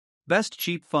Best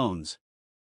cheap phones.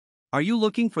 Are you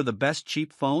looking for the best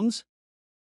cheap phones?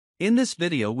 In this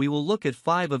video we will look at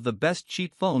 5 of the best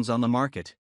cheap phones on the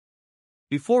market.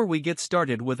 Before we get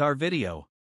started with our video,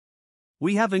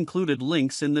 we have included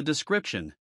links in the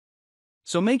description,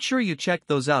 so make sure you check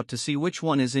those out to see which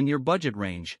one is in your budget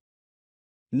range.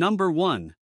 Number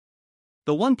 1.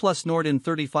 The OnePlus Nord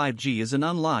N30 5G is an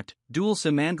unlocked,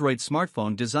 dual-SIM Android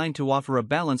smartphone designed to offer a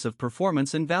balance of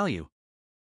performance and value.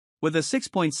 With a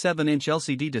 6.7-inch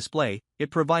LCD display, it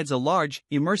provides a large,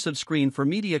 immersive screen for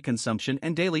media consumption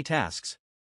and daily tasks.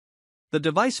 The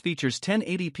device features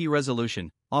 1080p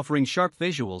resolution, offering sharp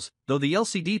visuals, though the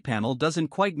LCD panel doesn't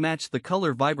quite match the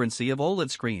color vibrancy of OLED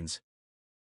screens.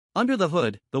 Under the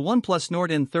hood, the OnePlus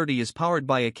Nord N30 is powered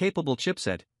by a capable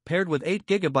chipset, paired with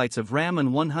 8GB of RAM and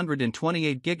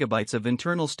 128GB of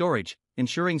internal storage,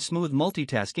 ensuring smooth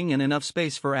multitasking and enough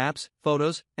space for apps,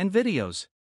 photos, and videos.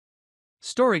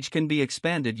 Storage can be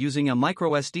expanded using a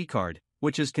microSD card,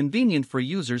 which is convenient for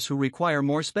users who require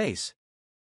more space.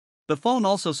 The phone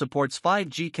also supports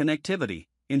 5G connectivity,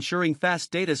 ensuring fast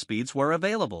data speeds where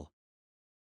available.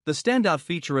 The standout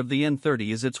feature of the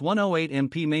N30 is its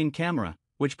 108MP main camera,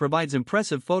 which provides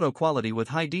impressive photo quality with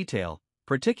high detail,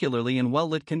 particularly in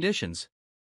well-lit conditions.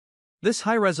 This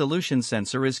high-resolution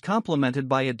sensor is complemented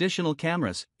by additional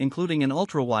cameras, including an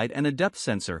ultra-wide and a depth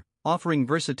sensor, offering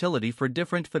versatility for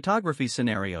different photography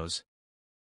scenarios.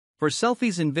 For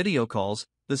selfies and video calls,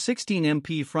 the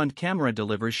 16MP front camera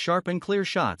delivers sharp and clear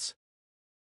shots.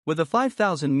 With a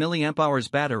 5000 mAh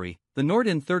battery, the Nord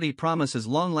N30 promises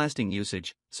long-lasting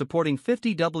usage, supporting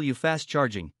 50W fast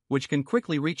charging, which can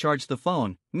quickly recharge the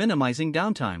phone, minimizing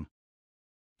downtime.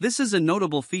 This is a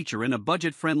notable feature in a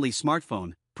budget-friendly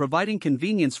smartphone, providing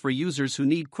convenience for users who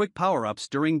need quick power-ups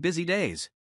during busy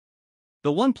days.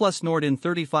 The OnePlus Nord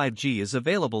N30 5G is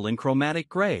available in chromatic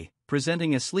gray,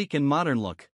 presenting a sleek and modern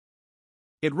look.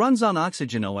 It runs on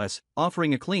Oxygen OS,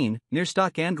 offering a clean,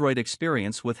 near-stock Android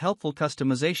experience with helpful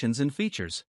customizations and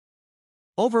features.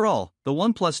 Overall, the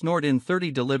OnePlus Nord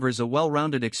N30 delivers a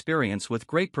well-rounded experience with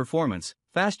great performance,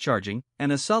 fast charging,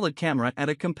 and a solid camera at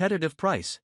a competitive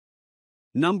price.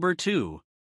 Number 2.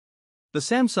 The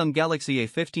Samsung Galaxy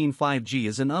A15 5G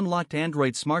is an unlocked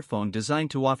Android smartphone designed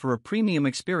to offer a premium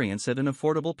experience at an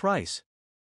affordable price.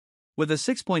 With a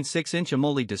 6.6-inch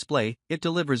AMOLED display, it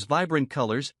delivers vibrant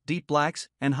colors, deep blacks,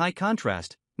 and high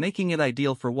contrast, making it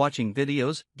ideal for watching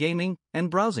videos, gaming, and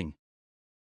browsing.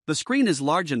 The screen is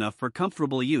large enough for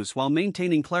comfortable use while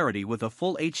maintaining clarity with a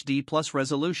full HD+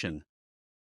 resolution.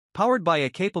 Powered by a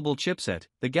capable chipset,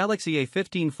 the Galaxy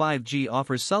A15 5G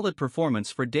offers solid performance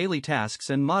for daily tasks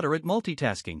and moderate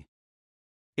multitasking.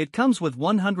 It comes with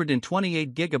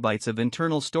 128GB of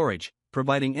internal storage,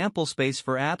 providing ample space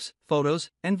for apps,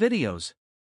 photos, and videos.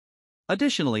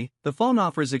 Additionally, the phone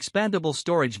offers expandable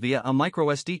storage via a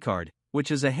microSD card,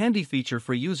 which is a handy feature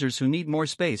for users who need more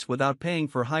space without paying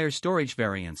for higher storage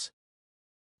variants.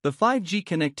 The 5G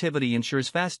connectivity ensures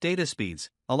fast data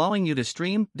speeds, allowing you to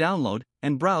stream, download,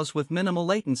 and browse with minimal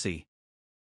latency.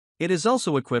 It is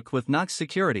also equipped with Knox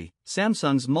Security,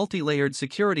 Samsung's multi-layered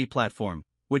security platform,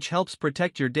 which helps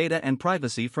protect your data and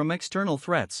privacy from external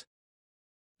threats.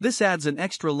 This adds an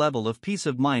extra level of peace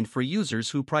of mind for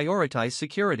users who prioritize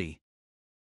security.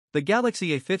 The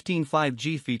Galaxy A15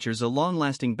 5G features a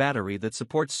long-lasting battery that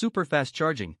supports super-fast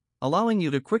charging, allowing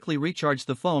you to quickly recharge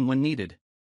the phone when needed.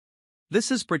 This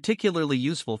is particularly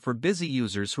useful for busy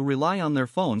users who rely on their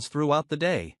phones throughout the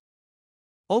day.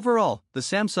 Overall, the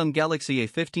Samsung Galaxy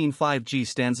A15 5G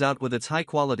stands out with its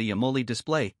high-quality AMOLED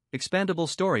display, expandable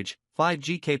storage,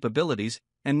 5G capabilities,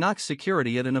 and Knox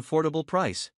security at an affordable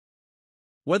price.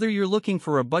 Whether you're looking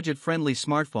for a budget-friendly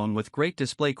smartphone with great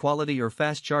display quality or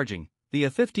fast charging, the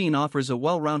A15 offers a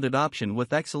well-rounded option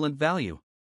with excellent value.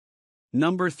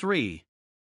 Number 3.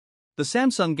 The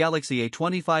Samsung Galaxy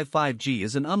A25 5G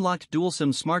is an unlocked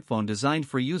dual-SIM smartphone designed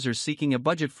for users seeking a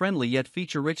budget-friendly yet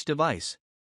feature-rich device.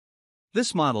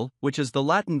 This model, which is the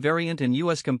Latin variant and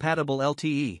US-compatible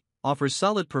LTE, offers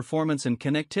solid performance and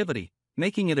connectivity,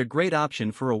 making it a great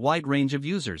option for a wide range of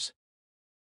users.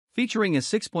 Featuring a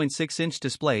 6.6-inch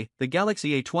display, the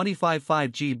Galaxy A25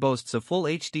 5G boasts a full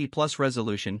HD+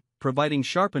 resolution, providing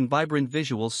sharp and vibrant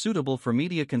visuals suitable for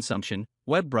media consumption,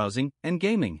 web browsing, and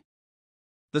gaming.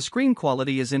 The screen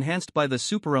quality is enhanced by the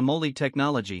Super AMOLED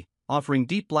technology, offering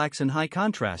deep blacks and high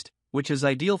contrast, which is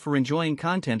ideal for enjoying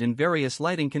content in various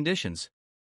lighting conditions.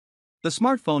 The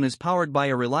smartphone is powered by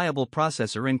a reliable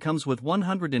processor and comes with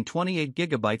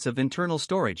 128GB of internal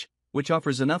storage, which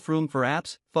offers enough room for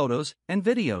apps, photos, and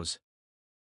videos.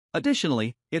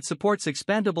 Additionally, it supports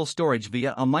expandable storage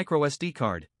via a microSD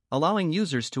card, allowing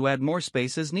users to add more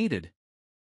space as needed.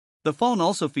 The phone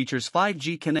also features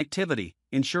 5G connectivity,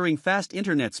 ensuring fast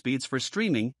internet speeds for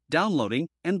streaming, downloading,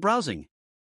 and browsing.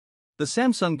 The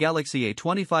Samsung Galaxy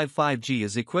A25 5G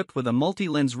is equipped with a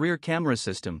multi-lens rear camera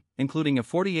system, including a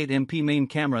 48MP main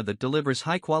camera that delivers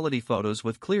high-quality photos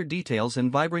with clear details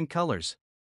and vibrant colors.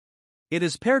 It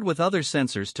is paired with other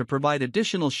sensors to provide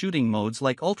additional shooting modes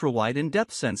like ultra-wide and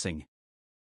depth sensing.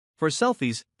 For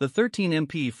selfies, the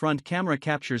 13MP front camera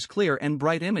captures clear and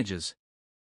bright images.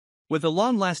 With a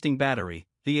long-lasting battery,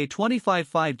 the A25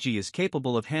 5G is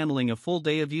capable of handling a full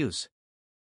day of use.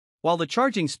 While the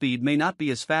charging speed may not be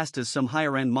as fast as some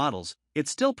higher-end models, it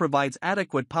still provides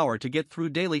adequate power to get through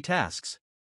daily tasks.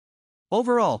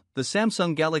 Overall, the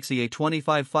Samsung Galaxy A25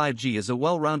 5G is a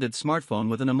well-rounded smartphone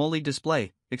with an AMOLED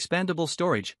display, expandable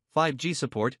storage, 5G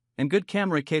support, and good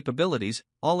camera capabilities,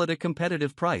 all at a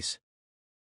competitive price.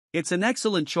 It's an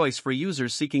excellent choice for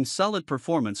users seeking solid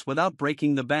performance without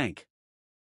breaking the bank.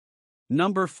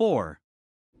 Number 4.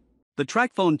 The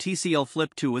TrackPhone TCL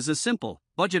Flip 2 is a simple,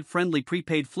 budget-friendly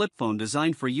prepaid flip phone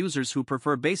designed for users who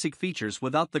prefer basic features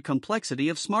without the complexity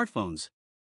of smartphones.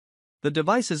 The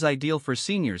device is ideal for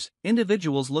seniors,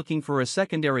 individuals looking for a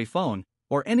secondary phone,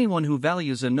 or anyone who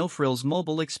values a no-frills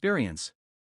mobile experience.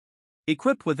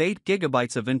 Equipped with 8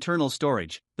 GB of internal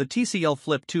storage, the TCL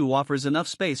Flip 2 offers enough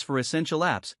space for essential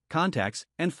apps, contacts,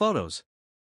 and photos.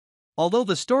 Although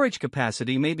the storage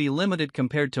capacity may be limited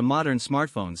compared to modern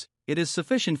smartphones, it is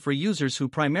sufficient for users who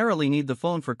primarily need the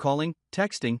phone for calling,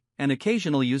 texting, and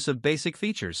occasional use of basic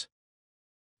features.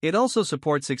 It also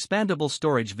supports expandable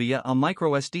storage via a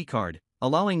microSD card,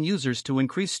 allowing users to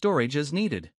increase storage as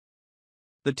needed.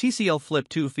 The TCL Flip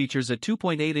 2 features a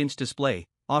 2.8-inch display,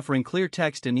 offering clear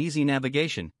text and easy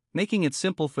navigation, making it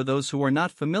simple for those who are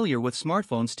not familiar with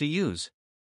smartphones to use.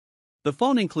 The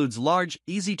phone includes large,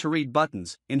 easy-to-read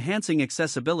buttons, enhancing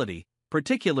accessibility,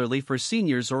 particularly for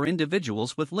seniors or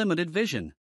individuals with limited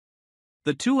vision.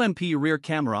 The 2MP rear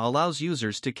camera allows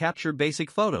users to capture basic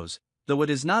photos, though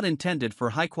it is not intended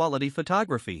for high-quality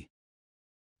photography.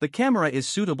 The camera is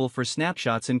suitable for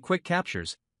snapshots and quick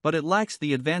captures, but it lacks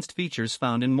the advanced features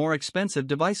found in more expensive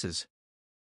devices.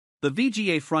 The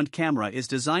VGA front camera is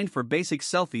designed for basic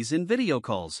selfies and video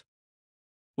calls.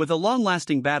 With a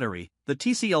long-lasting battery, the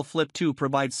TCL Flip 2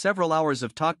 provides several hours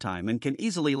of talk time and can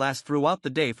easily last throughout the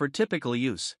day for typical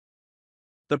use.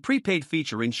 The prepaid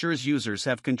feature ensures users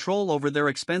have control over their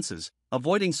expenses,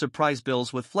 avoiding surprise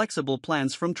bills with flexible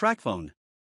plans from TrackPhone.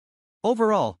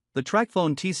 Overall, the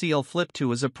TrackPhone TCL Flip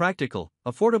 2 is a practical,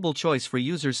 affordable choice for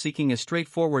users seeking a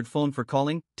straightforward phone for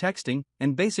calling, texting,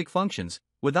 and basic functions,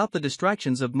 without the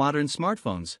distractions of modern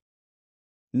smartphones.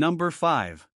 Number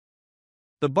 5.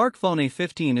 The BarkPhone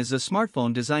A15 is a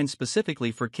smartphone designed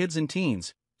specifically for kids and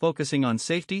teens, focusing on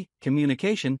safety,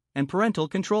 communication, and parental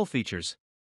control features.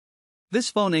 This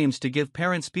phone aims to give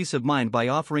parents peace of mind by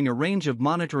offering a range of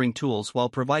monitoring tools while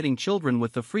providing children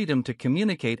with the freedom to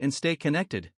communicate and stay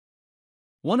connected.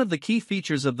 One of the key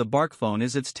features of the BarkPhone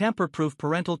is its tamper-proof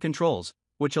parental controls,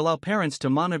 which allow parents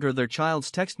to monitor their child's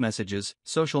text messages,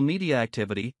 social media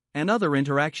activity, and other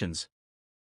interactions.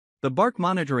 The Bark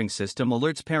monitoring system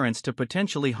alerts parents to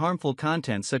potentially harmful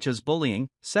content such as bullying,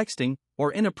 sexting,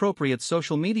 or inappropriate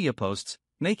social media posts,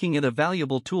 making it a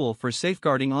valuable tool for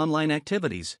safeguarding online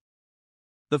activities.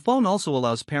 The phone also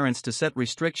allows parents to set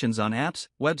restrictions on apps,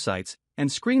 websites,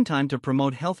 and screen time to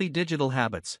promote healthy digital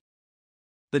habits.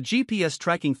 The GPS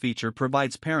tracking feature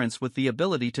provides parents with the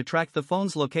ability to track the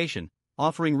phone's location,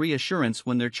 offering reassurance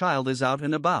when their child is out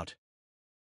and about.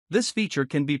 This feature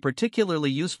can be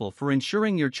particularly useful for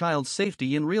ensuring your child's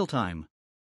safety in real time.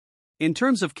 In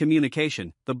terms of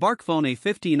communication, the BarkPhone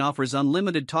A15 offers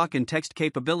unlimited talk and text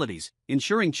capabilities,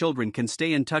 ensuring children can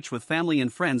stay in touch with family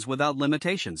and friends without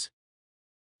limitations.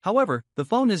 However, the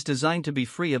phone is designed to be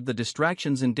free of the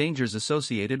distractions and dangers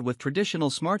associated with traditional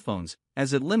smartphones,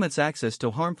 as it limits access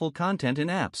to harmful content and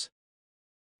apps.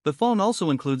 The phone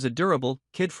also includes a durable,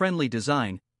 kid-friendly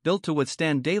design, built to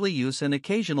withstand daily use and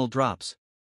occasional drops.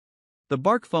 The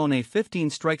BarkPhone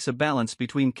A15 strikes a balance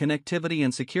between connectivity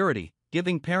and security,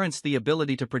 giving parents the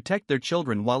ability to protect their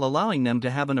children while allowing them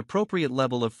to have an appropriate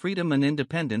level of freedom and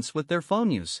independence with their phone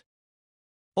use.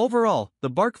 Overall, the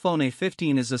BarkPhone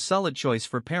A15 is a solid choice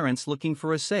for parents looking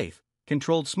for a safe,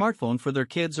 controlled smartphone for their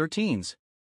kids or teens.